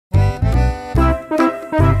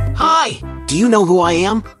Do you know who I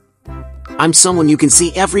am? I'm someone you can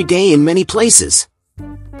see every day in many places.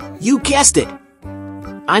 You guessed it!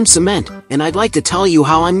 I'm cement, and I'd like to tell you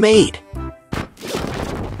how I'm made.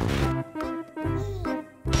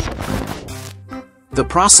 The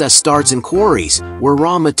process starts in quarries, where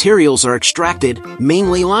raw materials are extracted,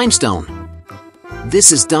 mainly limestone.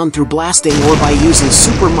 This is done through blasting or by using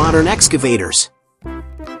super modern excavators.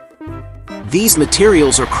 These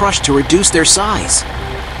materials are crushed to reduce their size.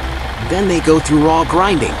 Then they go through raw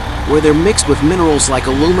grinding, where they're mixed with minerals like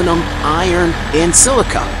aluminum, iron, and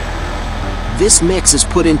silica. This mix is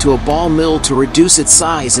put into a ball mill to reduce its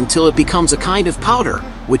size until it becomes a kind of powder,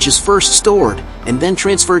 which is first stored, and then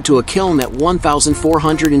transferred to a kiln at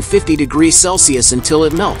 1450 degrees Celsius until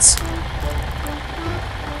it melts.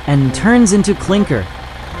 And turns into clinker.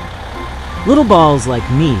 Little balls like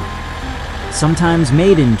me, sometimes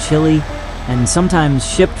made in Chile, and sometimes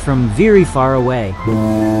shipped from very far away.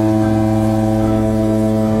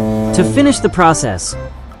 To finish the process,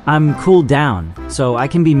 I'm cooled down, so I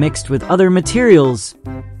can be mixed with other materials.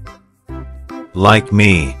 Like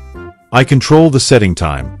me. I control the setting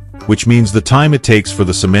time, which means the time it takes for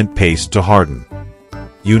the cement paste to harden.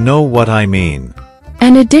 You know what I mean.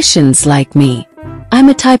 And additions like me. I'm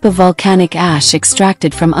a type of volcanic ash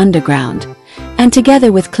extracted from underground, and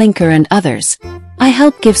together with clinker and others, I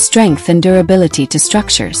help give strength and durability to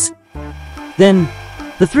structures. Then,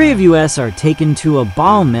 the three of us are taken to a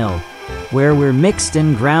ball mill, where we're mixed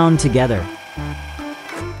and ground together.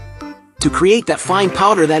 To create that fine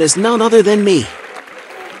powder that is none other than me.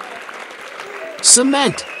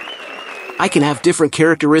 Cement! I can have different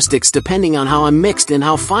characteristics depending on how I'm mixed and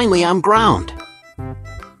how finely I'm ground.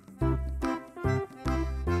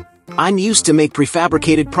 I'm used to make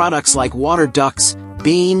prefabricated products like water ducts,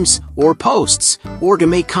 beams, or posts, or to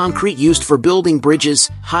make concrete used for building bridges,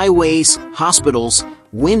 highways, hospitals,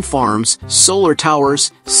 wind farms, solar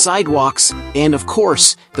towers, sidewalks, and of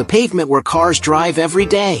course, the pavement where cars drive every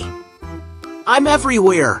day. I'm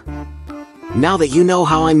everywhere! Now that you know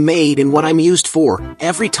how I'm made and what I'm used for,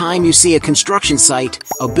 every time you see a construction site,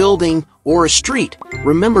 a building, or a street,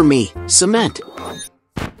 remember me, cement.